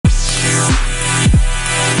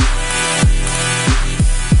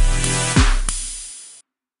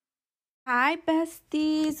Hi,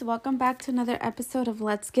 besties. Welcome back to another episode of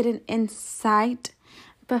Let's Get an Insight.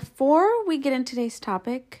 Before we get into today's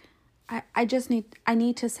topic, I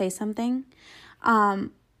need to say something.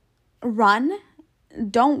 Run.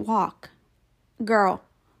 Don't walk. Girl,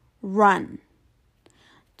 run.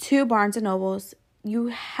 To Barnes & Nobles. You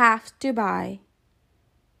have to buy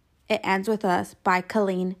It Ends With Us by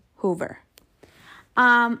Colleen Hoover.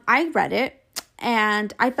 I read it.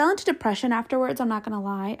 And I fell into depression afterwards. I'm not going to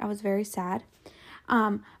lie. I was very sad.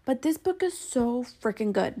 But this book is so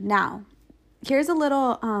freaking good. Now, here's a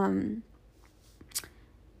little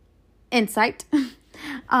insight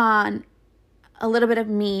on a little bit of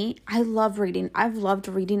me. I love reading. I've loved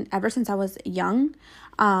reading ever since I was young.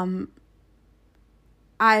 I've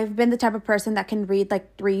been the type of person that can read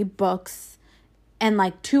like 3 books in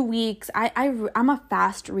like 2 weeks. I'm a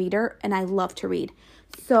fast reader and I love to read.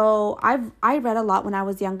 So I read a lot when I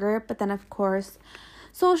was younger, but then of course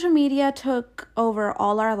social media took over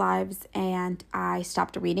all our lives and I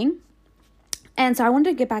stopped reading. And so I wanted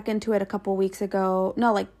to get back into it a couple weeks ago.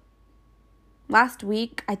 No, like last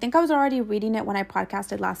week. I think I was already reading it when I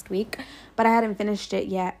podcasted last week, but I hadn't finished it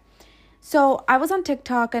yet. So I was on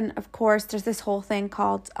TikTok, and of course there's this whole thing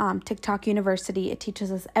called TikTok University. It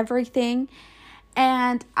teaches us everything.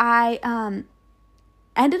 And I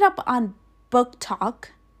ended up on Book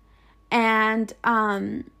Talk, and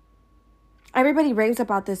everybody raves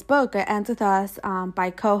about this book, It Ends With Us,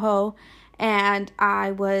 by Coho, and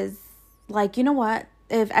I was like, you know what,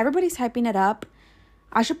 if everybody's hyping it up,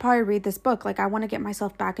 I should probably read this book. Like, I want to get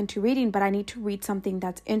myself back into reading, but I need to read something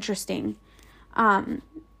that's interesting. So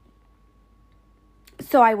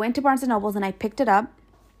I went to Barnes & Nobles and I picked it up.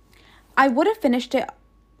 I would have finished it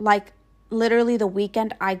like literally the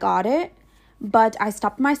weekend I got it, but I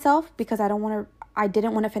stopped myself because I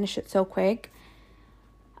didn't want to finish it so quick.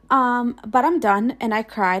 But I'm done, and I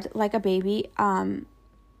cried like a baby. I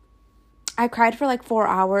cried for like 4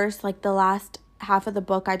 hours. Like the last half of the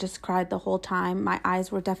book, I just cried the whole time. My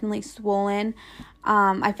eyes were definitely swollen.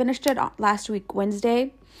 I finished it last week,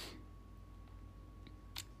 Wednesday,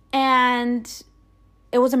 and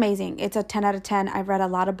it was amazing. It's a 10 out of 10. I've read a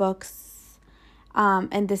lot of books.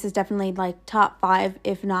 And this is definitely like top 5,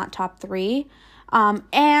 if not top 3.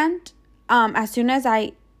 As soon as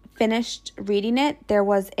I finished reading it, there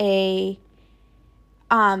was a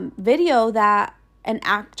video that an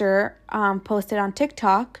actor posted on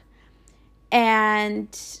TikTok,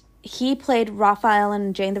 and he played Raphael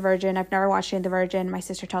in Jane the Virgin. I've never watched Jane the Virgin. My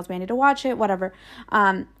sister tells me I need to watch it, whatever.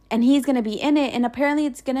 And he's going to be in it, and apparently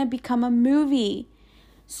it's going to become a movie.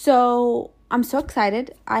 So I'm so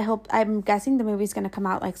excited. I'm guessing the movie's going to come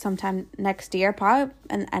out like sometime next year, probably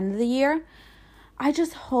at the end of the year. I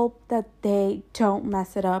just hope that they don't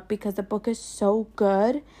mess it up because the book is so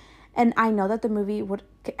good. And I know that the movie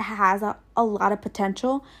has a lot of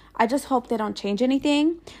potential. I just hope they don't change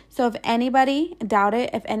anything. So if anybody, doubt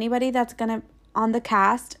it, if anybody that's on the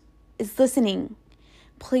cast is listening,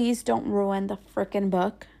 please don't ruin the freaking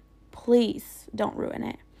book. Please don't ruin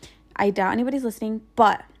it. I doubt anybody's listening,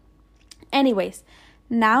 but anyways,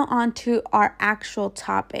 now on to our actual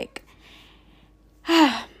topic.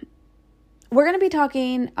 We're going to be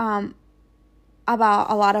talking about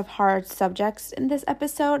a lot of hard subjects in this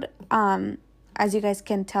episode. As you guys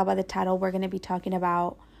can tell by the title, we're going to be talking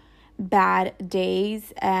about bad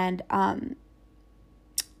days. And I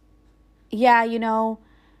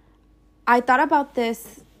thought about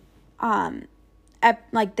this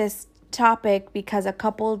this topic because a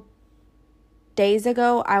couple days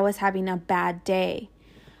ago I was having a bad day.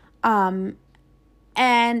 And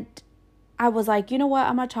I was like, you know what?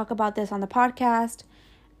 I'm going to talk about this on the podcast,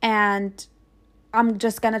 and I'm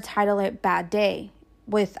just going to title it Bad Day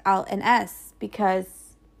without an S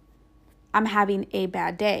because I'm having a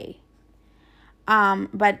bad day.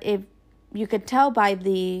 But if you could tell by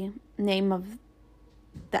the name of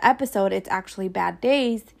the episode, it's actually Bad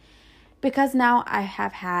Days because now I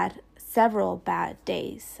have had several bad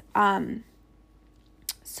days.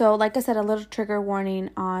 So like I said, a little trigger warning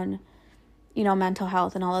on mental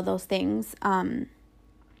health and all of those things.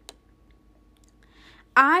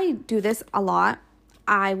 I do this a lot.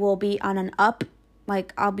 I will be on an up,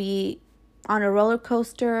 like I'll be on a roller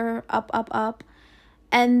coaster, up.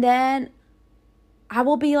 And then I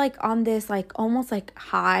will be like on this, like almost like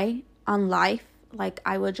high on life. Like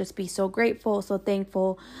I would just be so grateful, so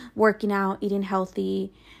thankful, working out, eating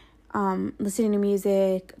healthy, listening to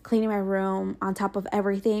music, cleaning my room, on top of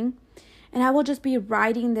everything. And I will just be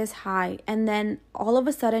riding this high. And then all of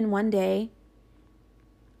a sudden one day,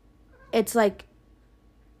 it's like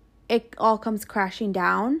it all comes crashing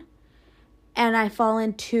down. And I fall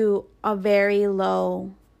into a very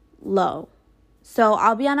low. So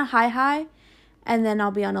I'll be on a high, and then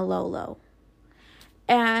I'll be on a low.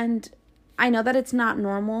 And I know that it's not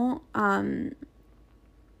normal.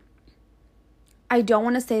 I don't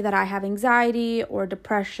want to say that I have anxiety or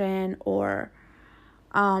depression or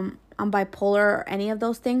I'm bipolar or any of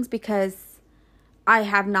those things, because I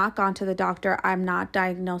have not gone to the doctor. I'm not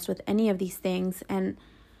diagnosed with any of these things. And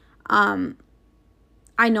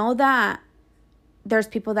I know that there's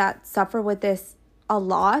people that suffer with this a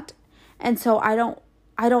lot. And so I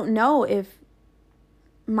don't know if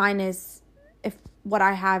if what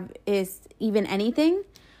I have is even anything.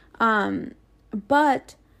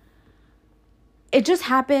 But it just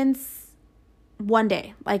happens one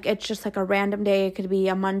day. Like, it's just like a random day. It could be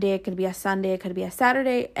a Monday, it could be a Sunday, it could be a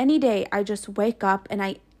Saturday. Any day I just wake up and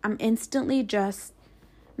I'm instantly just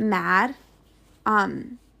mad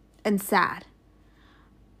and sad.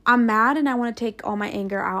 I'm mad and I want to take all my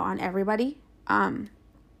anger out on everybody. But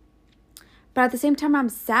at the same time, I'm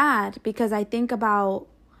sad because I think about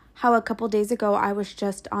how a couple days ago I was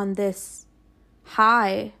just on this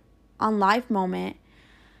high on life moment.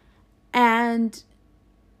 And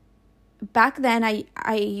back then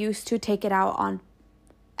I used to take it out on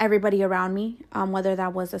everybody around me, whether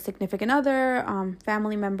that was a significant other,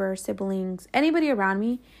 family member, siblings, anybody around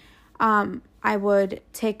me. I would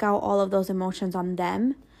take out all of those emotions on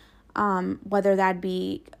them, whether that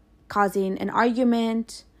be causing an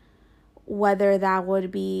argument, whether that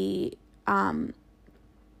would be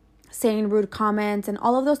saying rude comments and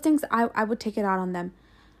all of those things. I would take it out on them.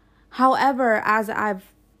 However, as I've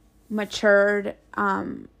matured,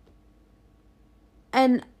 and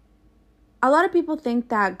a lot of people think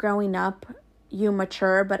that growing up you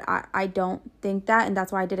mature, but I don't think that, and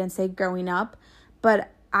that's why I didn't say growing up,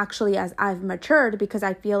 but actually as I've matured, because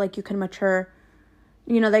I feel like you can mature,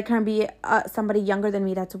 there can be somebody younger than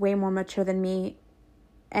me that's way more mature than me,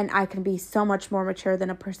 and I can be so much more mature than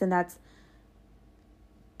a person that's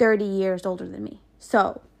 30 years older than me.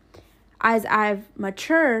 So as I've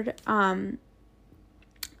matured,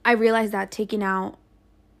 I realized that taking out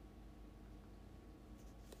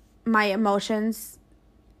my emotions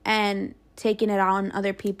and taking it out on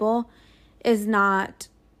other people is not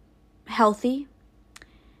healthy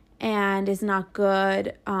and is not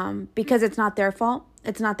good, because it's not their fault.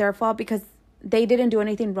 It's not their fault because they didn't do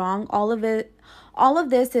anything wrong. All of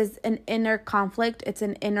this is an inner conflict. It's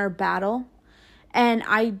an inner battle. And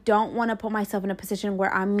I don't want to put myself in a position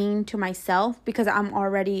where I'm mean to myself, because I'm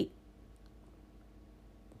already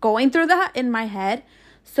going through that in my head.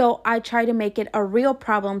 So I try to make it a real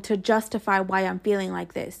problem to justify why I'm feeling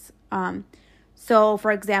like this. So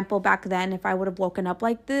for example, back then, if I would have woken up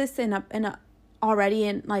like this already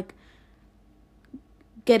in like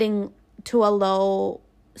getting to a low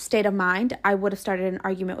state of mind, I would have started an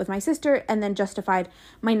argument with my sister and then justified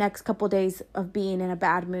my next couple days of being in a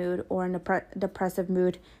bad mood or in a depressive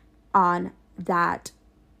mood on that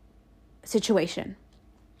situation,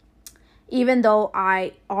 even though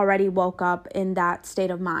I already woke up in that state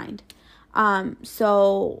of mind.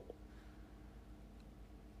 So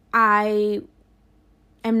I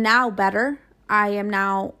am now better.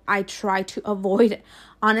 I try to avoid,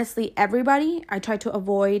 honestly, everybody. I try to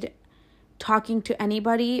avoid talking to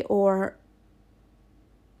anybody or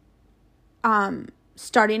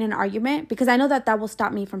starting an argument, because I know that will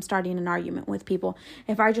stop me from starting an argument with people.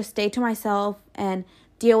 If I just stay to myself and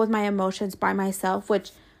deal with my emotions by myself,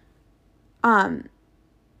 which not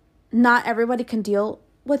everybody can deal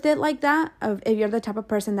with it like that. If you're the type of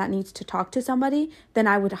person that needs to talk to somebody, then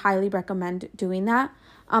I would highly recommend doing that.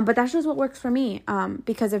 But that's just what works for me.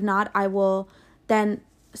 Because if not, I will then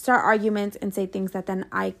start arguments and say things that then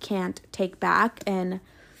I can't take back. And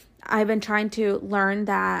I've been trying to learn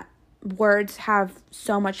that words have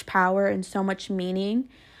so much power and so much meaning.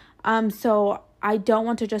 So I don't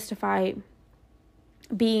want to justify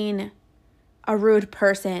being a rude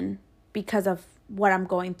person because of what I'm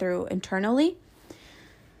going through internally.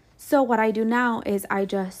 So what I do now is I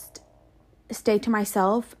just stay to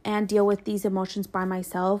myself and deal with these emotions by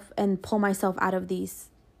myself and pull myself out of these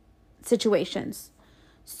situations.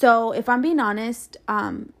 So if I'm being honest,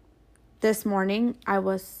 this morning I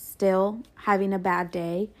was still having a bad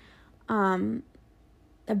day.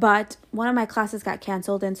 But one of my classes got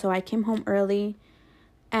canceled, and so I came home early.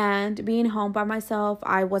 And being home by myself,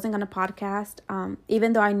 I wasn't going to podcast.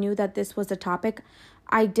 Even though I knew that this was a topic,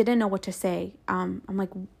 I didn't know what to say. I'm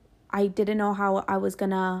like, I didn't know how I was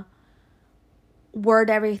going to word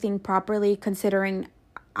everything properly, considering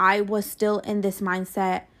I was still in this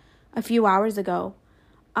mindset a few hours ago.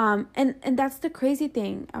 And that's the crazy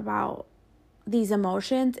thing about these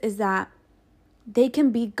emotions, is that they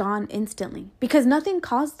can be gone instantly because nothing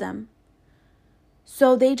caused them.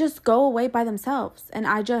 So they just go away by themselves. And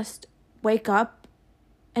I just wake up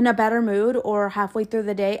in a better mood, or halfway through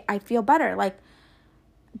the day, I feel better. Like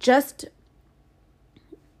just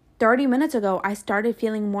 30 minutes ago, I started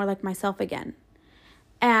feeling more like myself again.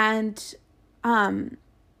 And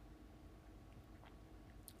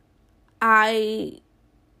I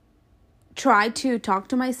try to talk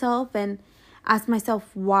to myself and ask myself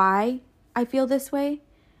why I feel this way.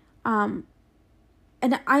 And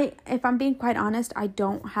if I'm being quite honest, I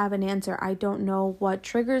don't have an answer. I don't know what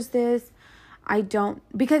triggers this.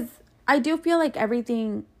 Because I do feel like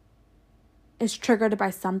everything is triggered by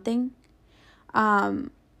something.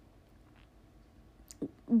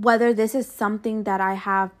 Whether this is something that I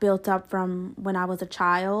have built up from when I was a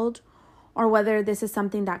child, or whether this is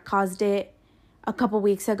something that caused it a couple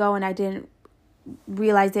weeks ago and I didn't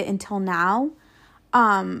realize it until now.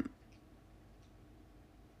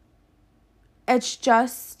 It's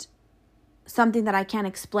just something that I can't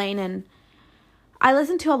explain. And I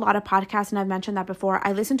listen to a lot of podcasts, and I've mentioned that before.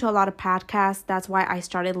 I listen to a lot of podcasts. That's why I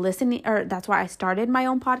started that's why I started my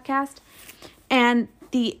own podcast. And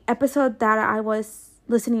the episode that I was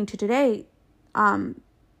listening to today,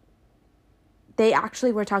 they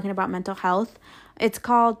actually were talking about mental health. It's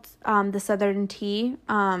called The Southern Tea.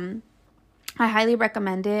 I highly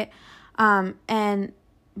recommend it. And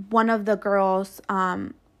one of the girls,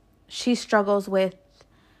 she struggles with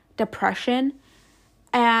depression.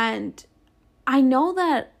 And I know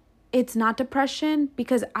that it's not depression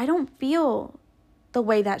because I don't feel the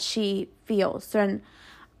way that she feels. And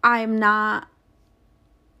I'm not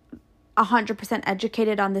 100%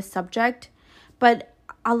 educated on this subject. But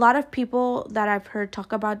a lot of people that I've heard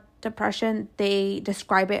talk about depression, they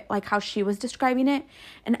describe it like how she was describing it.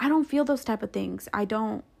 And I don't feel those type of things. I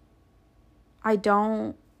don't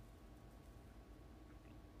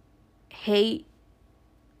hate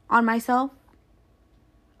on myself.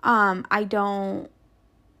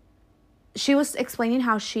 She was explaining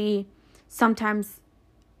how she sometimes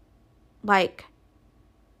like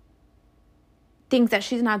thinks that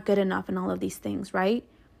she's not good enough and all of these things, right?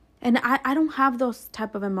 And I don't have those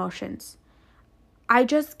type of emotions. I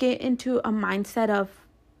just get into a mindset of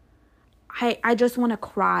I just want to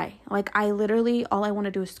cry. Like I literally, all I want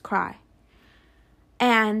to do is cry.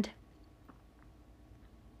 And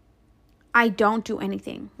I don't do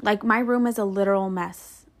anything. Like my room is a literal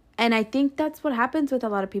mess. And I think that's what happens with a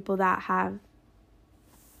lot of people that have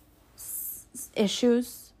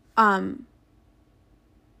issues. The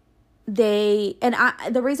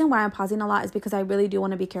reason why I'm pausing a lot is because I really do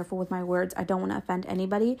want to be careful with my words. I don't want to offend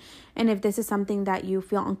anybody. And if this is something that you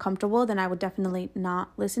feel uncomfortable, then I would definitely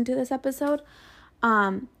not listen to this episode.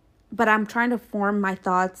 But I'm trying to form my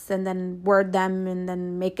thoughts and then word them and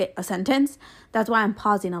then make it a sentence. That's why I'm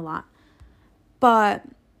pausing a lot. But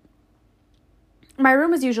my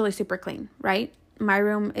room is usually super clean, right?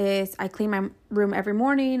 I clean my room every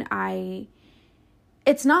morning.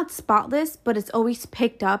 It's not spotless, but it's always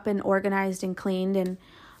picked up and organized and cleaned. And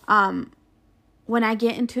when I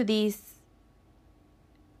get into these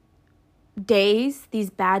days, these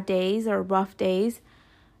bad days or rough days,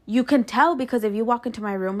 you can tell because if you walk into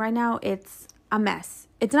my room right now, it's a mess.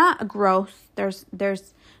 It's not gross.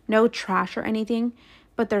 There's no trash or anything,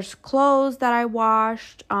 but there's clothes that I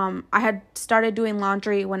washed. I had started doing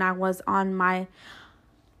laundry when I was on my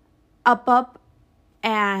up,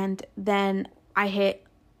 and then I hit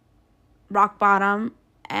rock bottom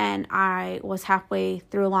and I was halfway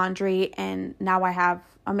through laundry, and now I have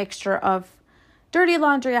a mixture of dirty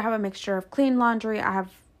laundry. I have a mixture of clean laundry. I have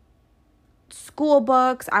school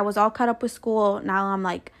books. I was all caught up with school. Now I'm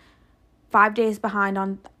like 5 days behind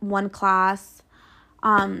on one class.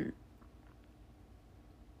 And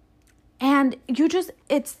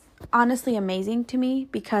it's honestly amazing to me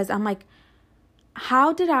because I'm like,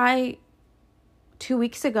 how did I 2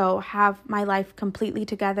 weeks ago have my life completely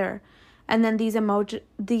together, and then these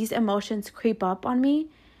emotions creep up on me,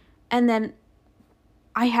 and then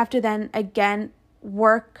I have to then again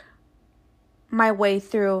work my way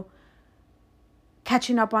through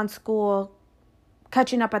catching up on school,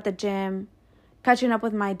 catching up at the gym, catching up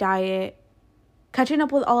with my diet, catching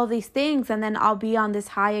up with all of these things, and then I'll be on this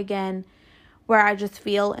high again where I just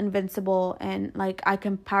feel invincible and like I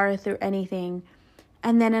can power through anything.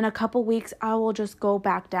 And then in a couple weeks, I will just go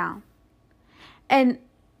back down. And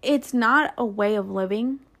it's not a way of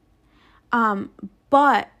living.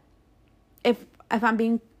 But if I'm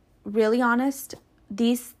being really honest,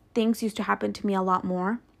 these things used to happen to me a lot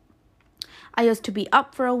more. I used to be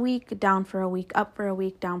up for a week, down for a week, up for a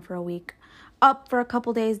week, down for a week, up for a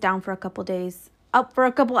couple days, down for a couple days, up for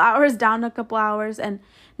a couple hours, down a couple hours. And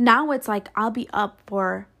now it's like I'll be up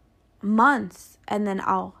for months, and then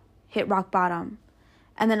I'll hit rock bottom,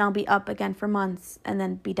 and then I'll be up again for months and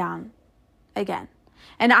then be down again.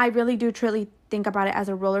 And I really do truly think about it as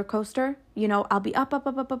a roller coaster. I'll be up, up,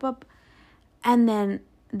 up, up, up, up, and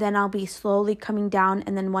then I'll be slowly coming down,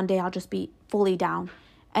 and then one day I'll just be fully down,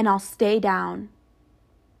 and I'll stay down.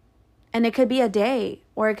 And it could be a day,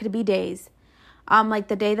 or it could be days. Like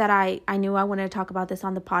the day that I knew I wanted to talk about this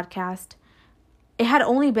on the podcast, it had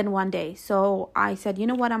only been one day. So I said, you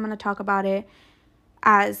know what, I'm going to talk about it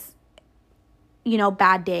as, a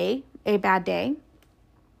bad day.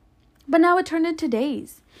 But now it turned into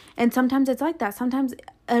days. And sometimes it's like that. Sometimes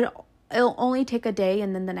it'll only take a day,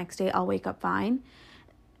 and then the next day I'll wake up fine.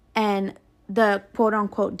 And the quote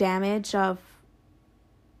unquote damage of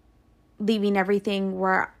leaving everything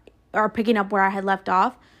or picking up where I had left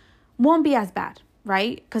off won't be as bad,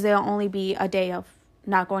 right? Because it'll only be a day of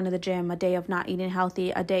not going to the gym, a day of not eating healthy,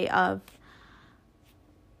 a day of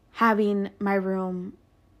having my room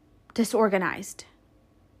disorganized.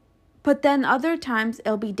 But then other times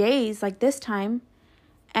it'll be days like this time,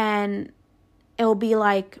 and it'll be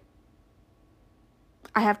like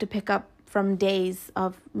I have to pick up from days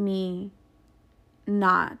of me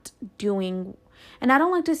not doing, and I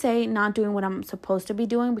don't like to say not doing what I'm supposed to be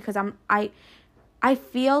doing, because I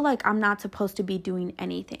feel like I'm not supposed to be doing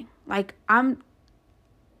anything. Like I'm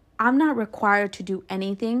not required to do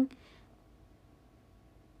anything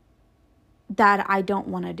that I don't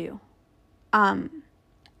want to do. I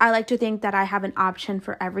like to think that I have an option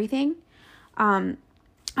for everything. I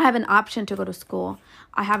have an option to go to school.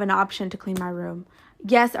 I have an option to clean my room.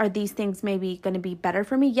 Yes, are these things maybe going to be better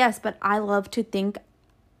for me? Yes, but I love to think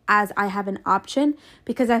as I have an option,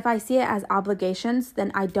 because if I see it as obligations,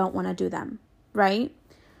 then I don't want to do them, right?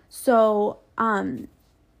 So,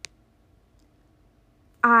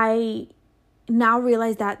 I now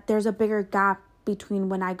realize that there's a bigger gap between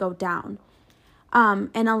when I go down.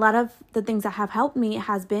 And a lot of the things that have helped me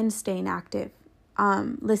has been staying active,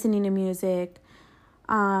 listening to music,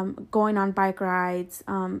 going on bike rides,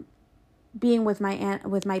 being with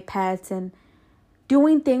my pets, and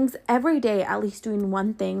doing things every day. At least doing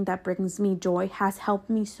one thing that brings me joy has helped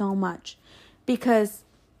me so much, because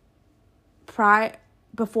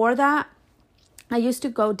before that, I used to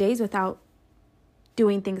go days without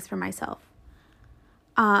doing things for myself.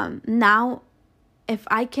 Now, if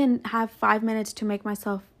I can have 5 minutes to make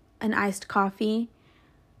myself an iced coffee,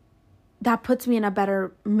 that puts me in a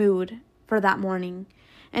better mood for that morning.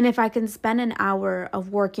 And if I can spend an hour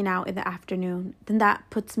of working out in the afternoon, then that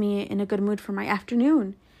puts me in a good mood for my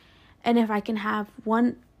afternoon. And if I can have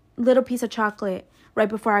one little piece of chocolate right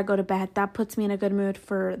before I go to bed, that puts me in a good mood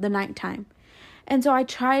for the nighttime. And so I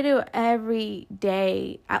try to every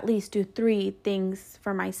day at least do 3 things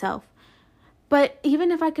for myself. But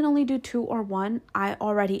even if I can only do 2 or 1, I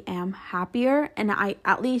already am happier, and I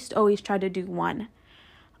at least always try to do 1.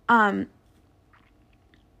 And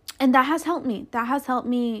that has helped me. That has helped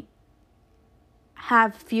me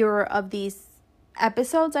have fewer of these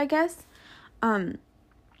episodes, I guess. And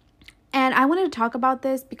I wanted to talk about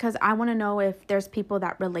this because I want to know if there's people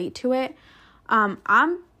that relate to it.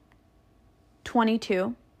 I'm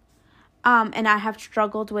 22, and I have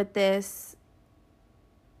struggled with this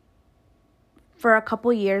for a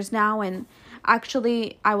couple years now. And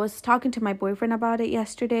actually, I was talking to my boyfriend about it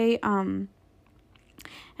yesterday.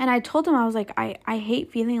 And I told him, I was like, I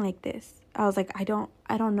hate feeling like this. I was like, I don't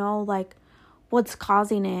know, like, what's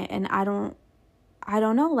causing it. And I don't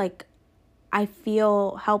know, like, I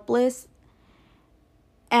feel helpless.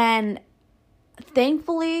 And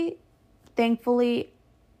thankfully,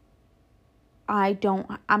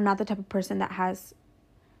 I'm not the type of person that has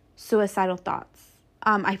suicidal thoughts.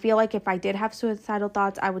 I feel like if I did have suicidal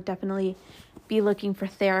thoughts, I would definitely be looking for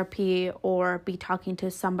therapy or be talking to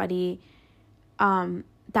somebody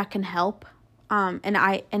that can help.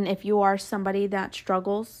 And if you are somebody that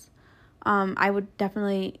struggles, I would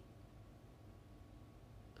definitely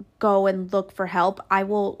go and look for help. I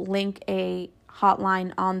will link a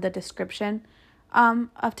hotline on the description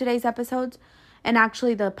of today's episodes. And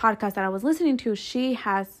actually, the podcast that I was listening to, she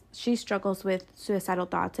struggles with suicidal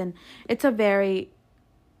thoughts, and it's a very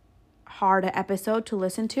hard episode to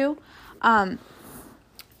listen to. But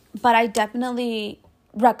I definitely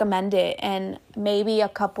recommend it. And maybe a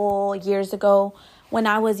couple years ago, when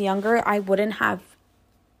I was younger, I wouldn't have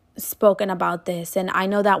spoken about this. And I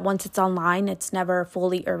know that once it's online, it's never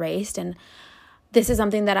fully erased. And this is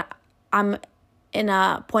something that I'm in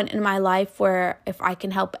a point in my life where if I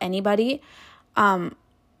can help anybody, I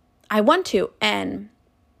want to. And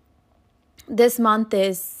this month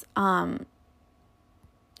is, I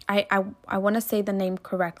want to say the name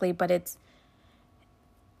correctly, but it's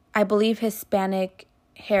I believe, Hispanic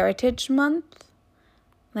Heritage Month.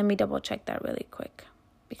 Let me double check that really quick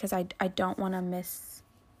because I don't want to miss.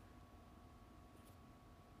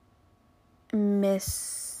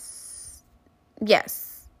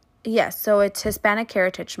 Yes. So it's Hispanic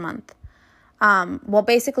Heritage Month. Well,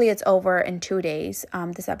 basically it's over in 2 days.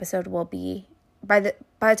 This episode will be, by the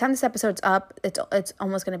time this episode's up, it's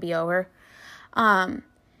almost going to be over. And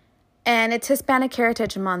it's Hispanic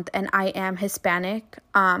Heritage Month, and I am Hispanic.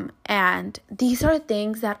 And these are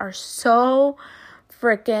things that are so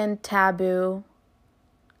freaking taboo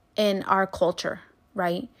in our culture,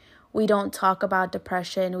 right? We don't talk about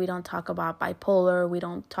depression. We don't talk about bipolar. We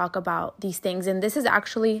don't talk about these things. And this is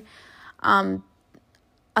actually a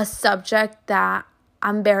subject that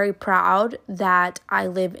I'm very proud that I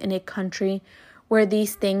live in a country where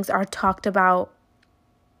these things are talked about,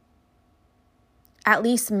 at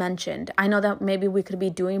least mentioned. I know that maybe we could be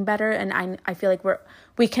doing better, and I feel like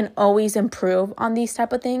we can always improve on these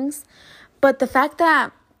type of things. But the fact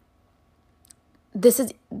that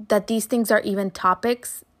these things are even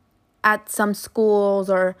topics at some schools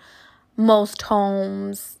or most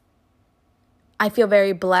homes, I feel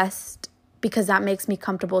very blessed, because that makes me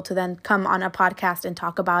comfortable to then come on a podcast and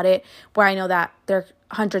talk about it, where I know that there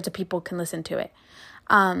hundreds of people can listen to it.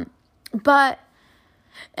 But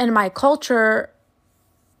in my culture,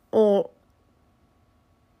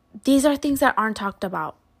 these are things that aren't talked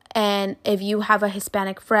about. And if you have a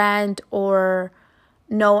Hispanic friend or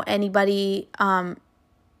know anybody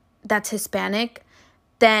that's Hispanic,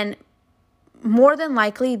 then more than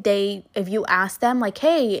likely if you ask them, like,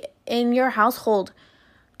 hey, in your household,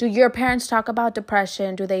 do your parents talk about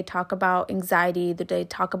depression? Do they talk about anxiety? Do they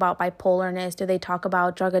talk about bipolarness? Do they talk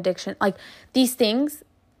about drug addiction? Like, these things,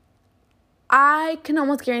 I can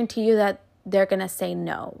almost guarantee you that they're going to say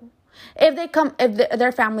no. If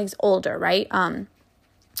their family's older, right?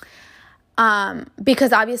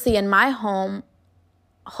 Because obviously in my home,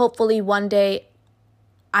 hopefully one day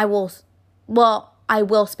I will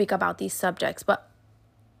speak about these subjects,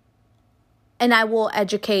 and I will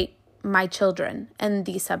educate my children in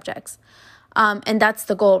these subjects. And that's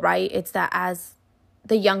the goal, right? It's that as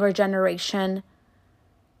the younger generation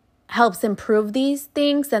helps improve these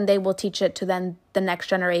things, then they will teach it to then the next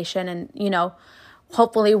generation. And,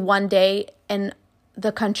 hopefully one day in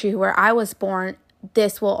the country where I was born,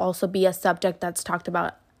 this will also be a subject that's talked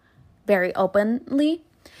about very openly.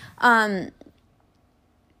 And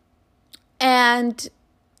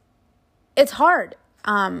it's hard.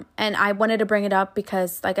 And I wanted to bring it up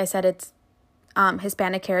because, like I said, it's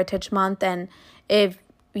Hispanic Heritage Month. And if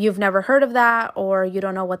you've never heard of that or you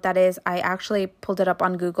don't know what that is, I actually pulled it up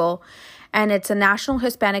on Google. And it's a National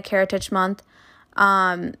Hispanic Heritage Month.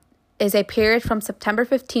 Is a period from September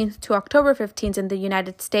 15th to October 15th in the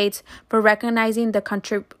United States for recognizing the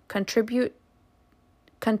contribution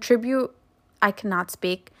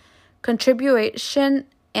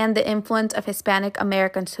and the influence of Hispanic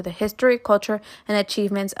Americans to the history, culture, and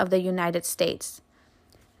achievements of the United States.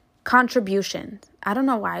 Contribution. I don't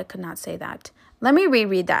know why I could not say that. Let me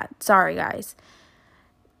reread that. Sorry, guys.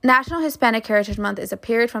 National Hispanic Heritage Month is a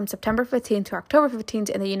period from September 15th to October 15th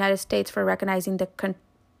in the United States for recognizing the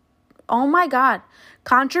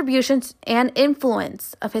contributions and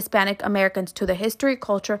influence of Hispanic Americans to the history,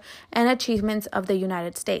 culture, and achievements of the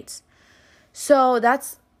United States. So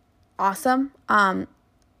that's awesome.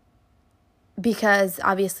 Because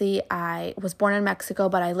obviously I was born in Mexico,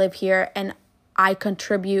 but I live here and I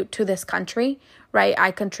contribute to this country, right?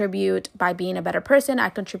 I contribute by being a better person. I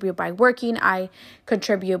contribute by working. I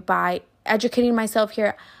contribute by educating myself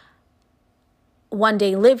here. One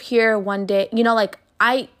day live here, one day,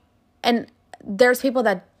 and there's people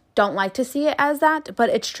that don't like to see it as that, but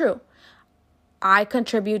it's true. I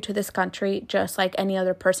contribute to this country just like any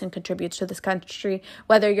other person contributes to this country,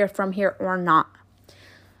 whether you're from here or not.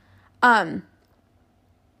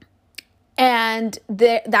 And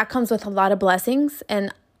that comes with a lot of blessings,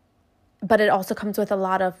 but it also comes with a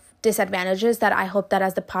lot of disadvantages that I hope that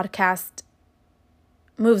as the podcast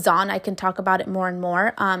moves on, I can talk about it more and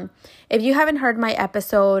more. If you haven't heard my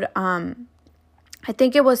episode, I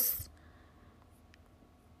think it was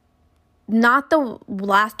not the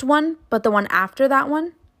last one, but the one after that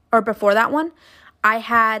one or before that one, I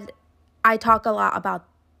talk a lot about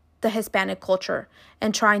the Hispanic culture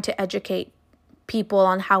and trying to educate people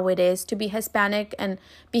on how it is to be Hispanic and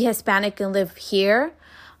live here.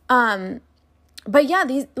 But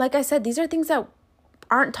yeah, like I said, these are things that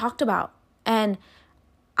aren't talked about. And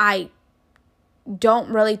I don't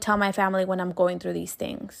really tell my family when I'm going through these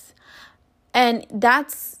things. And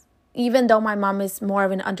that's, even though my mom is more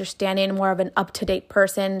of an understanding, more of an up-to-date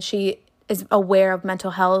person, she is aware of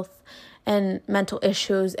mental health and mental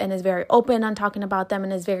issues and is very open on talking about them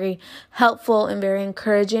and is very helpful and very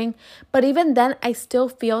encouraging. But even then, I still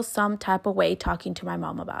feel some type of way talking to my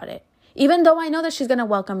mom about it. Even though I know that she's going to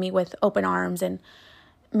welcome me with open arms and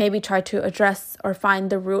maybe try to address or find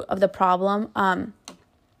the root of the problem.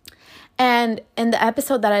 And in the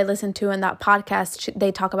episode that I listened to in that podcast,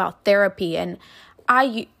 they talk about therapy. And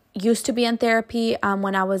I used to be in therapy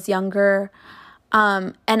when I was younger.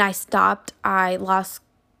 And I stopped. I lost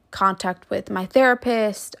contact with my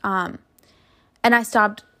therapist. And I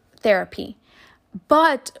stopped therapy.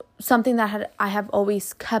 But something that I have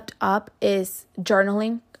always kept up is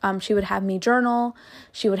journaling. She would have me journal.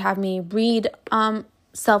 She would have me read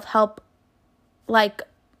self-help like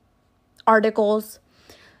articles.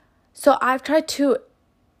 So I've tried to,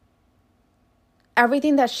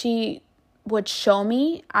 everything that she would show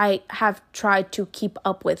me, I have tried to keep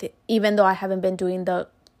up with it, even though I haven't been doing the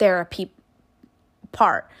therapy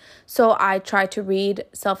part. So I try to read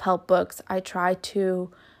self-help books. I try to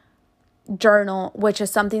journal, which is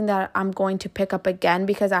something that I'm going to pick up again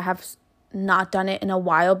because I have not done it in a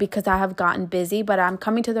while because I have gotten busy. But I'm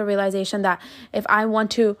coming to the realization that if I want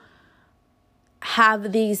to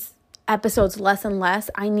have these episodes less and less,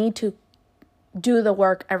 I need to do the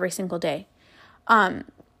work every single day.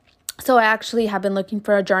 So I actually have been looking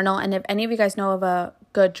for a journal, and if any of you guys know of a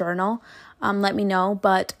good journal, let me know.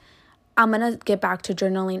 But I'm going to get back to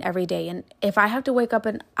journaling every day. And if I have to wake up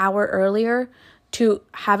an hour earlier to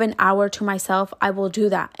have an hour to myself, I will do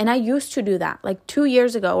that. And I used to do that like 2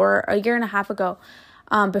 years ago or a year and a half ago,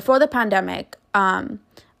 before the pandemic.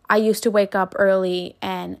 I used to wake up early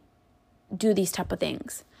and do these type of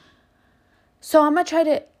things. So I'm going to try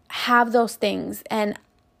to have those things. And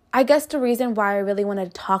I guess the reason why I really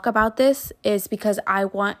wanted to talk about this is because I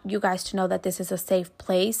want you guys to know that this is a safe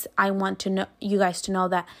place. I want to know you guys to know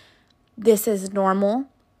that this is normal,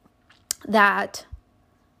 that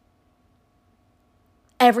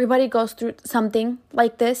everybody goes through something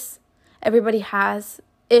like this. Everybody has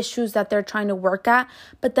issues that they're trying to work at,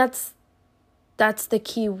 but that's the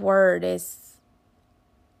key word, is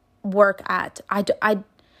work at.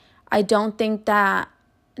 I don't think that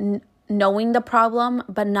knowing the problem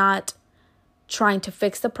but not trying to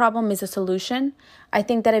fix the problem is a solution. I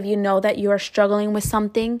think that if you know that you are struggling with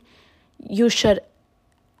something, you should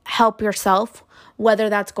help yourself, whether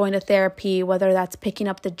that's going to therapy, whether that's picking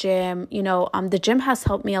up the gym. The gym has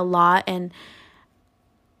helped me a lot. And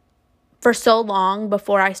for so long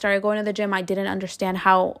before I started going to the gym, I didn't understand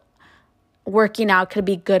how working out could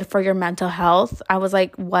be good for your mental health. I was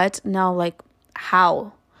like, what? No, like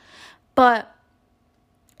how? But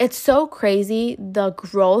it's so crazy the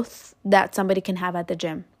growth that somebody can have at the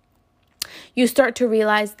gym. You start to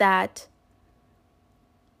realize that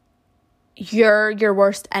you're your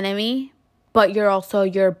worst enemy, but you're also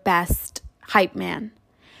your best hype man.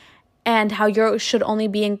 And how you should only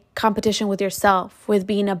be in competition with yourself, with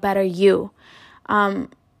being a better you.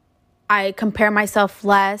 I compare myself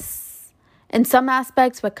less in some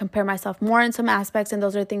aspects, but compare myself more in some aspects. And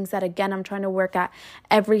those are things that, again, I'm trying to work at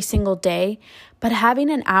every single day. But having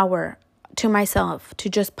an hour to myself to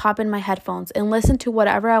just pop in my headphones and listen to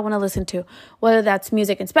whatever I want to listen to, whether that's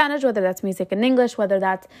music in Spanish, whether that's music in English, whether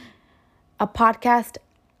that's a podcast,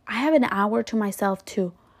 I have an hour to myself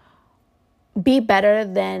to be better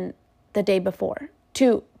than the day before,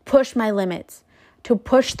 to push my limits, to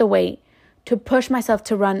push the weight, to push myself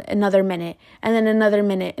to run another minute and then another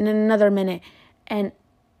minute and then another minute. And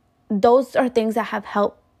those are things that have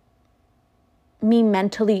helped me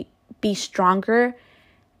mentally be stronger.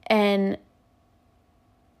 And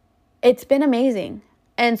it's been amazing.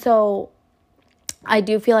 And so I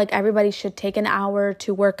do feel like everybody should take an hour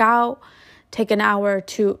to work out, take an hour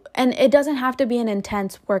to, and it doesn't have to be an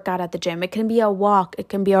intense workout at the gym. It can be a walk. It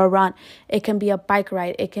can be a run. It can be a bike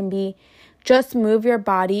ride. It can be just move your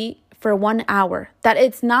body for 1 hour. That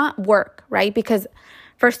it's not work, right? Because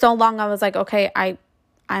for so long I was like, okay, I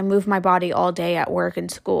move my body all day at work and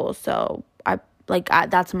school, so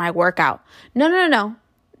that's my workout. No.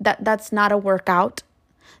 That's not a workout.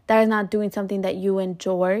 That is not doing something that you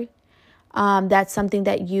enjoy. That's something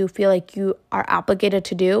that you feel like you are obligated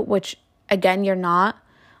to do, which again, you're not.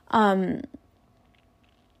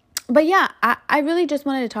 But yeah, I really just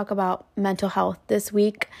wanted to talk about mental health this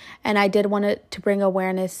week. And I did want to bring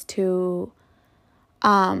awareness to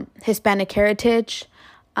Hispanic heritage.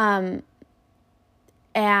 And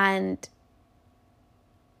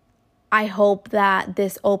I hope that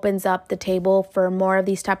this opens up the table for more of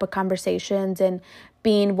these type of conversations and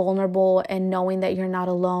being vulnerable and knowing that you're not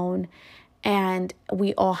alone. And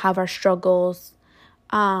we all have our struggles.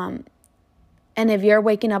 And if you're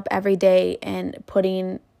waking up every day and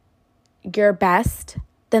putting your best,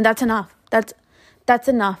 then that's enough. That's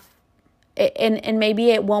enough. And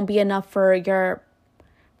maybe it won't be enough for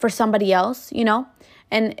somebody else,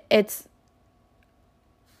 And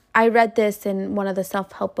I read this in one of the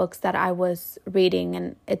self-help books that I was reading,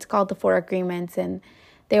 and it's called The Four Agreements, and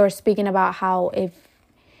they were speaking about how if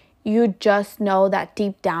you just know that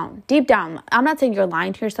deep down, I'm not saying you're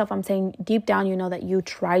lying to yourself, I'm saying deep down you know that you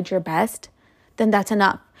tried your best, then that's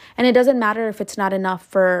enough. And it doesn't matter if it's not enough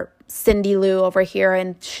for Cindy Lou over here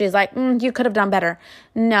and she's like, you could have done better.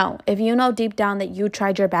 No, if you know deep down that you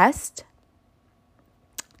tried your best,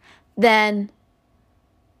 then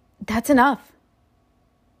that's enough.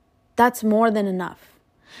 That's more than enough,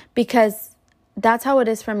 because that's how it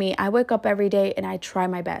is for me. I wake up every day and I try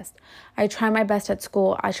my best. I try my best at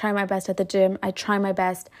school. I try my best at the gym. I try my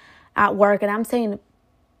best at work. And I'm saying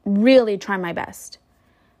really try my best.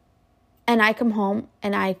 And I come home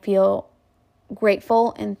and I feel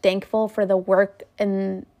grateful and thankful for the work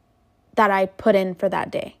and that I put in for that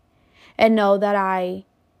day, and know that I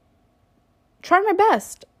tried my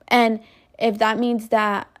best. And if that means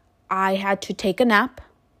that I had to take a nap,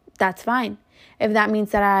 that's fine. If that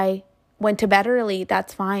means that I went to bed early,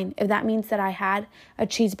 that's fine. If that means that I had a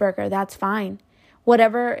cheeseburger, that's fine.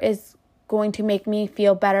 Whatever is going to make me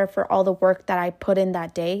feel better for all the work that I put in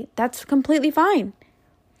that day, that's completely fine.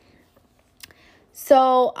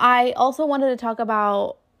 So I also wanted to talk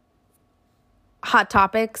about hot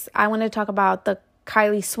topics. I want to talk about the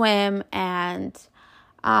Kylie swim, and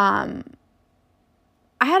I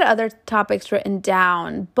had other topics written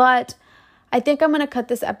down, but I think I'm going to cut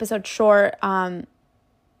this episode short.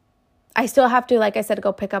 I still have to, like I said,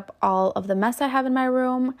 go pick up all of the mess I have in my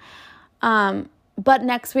room. But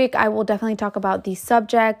next week, I will definitely talk about these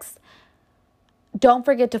subjects. Don't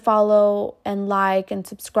forget to follow and like and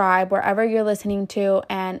subscribe wherever you're listening to.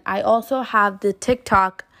 And I also have the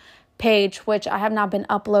TikTok page, which I have not been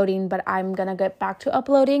uploading, but I'm going to get back to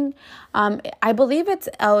uploading. I believe it's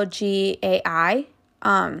LGAI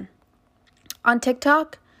on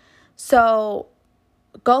TikTok. So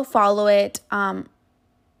go follow it.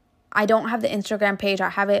 I don't have the Instagram page. I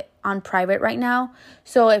have it on private right now.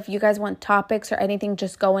 So if you guys want topics or anything,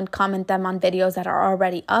 just go and comment them on videos that are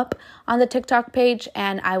already up on the TikTok page,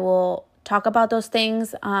 and I will talk about those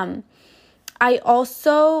things. I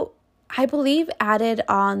also, I believe, added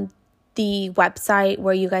on the website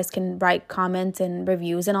where you guys can write comments and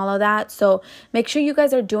reviews and all of that. So make sure you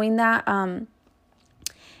guys are doing that.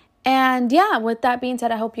 And yeah, with that being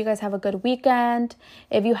said, I hope you guys have a good weekend.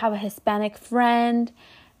 If you have a Hispanic friend,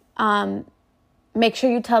 make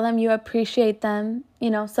sure you tell them you appreciate them,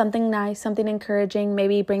 something nice, something encouraging.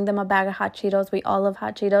 Maybe bring them a bag of hot Cheetos. We all love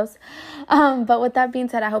hot Cheetos. But with that being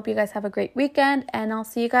said, I hope you guys have a great weekend, and I'll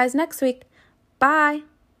see you guys next week. Bye.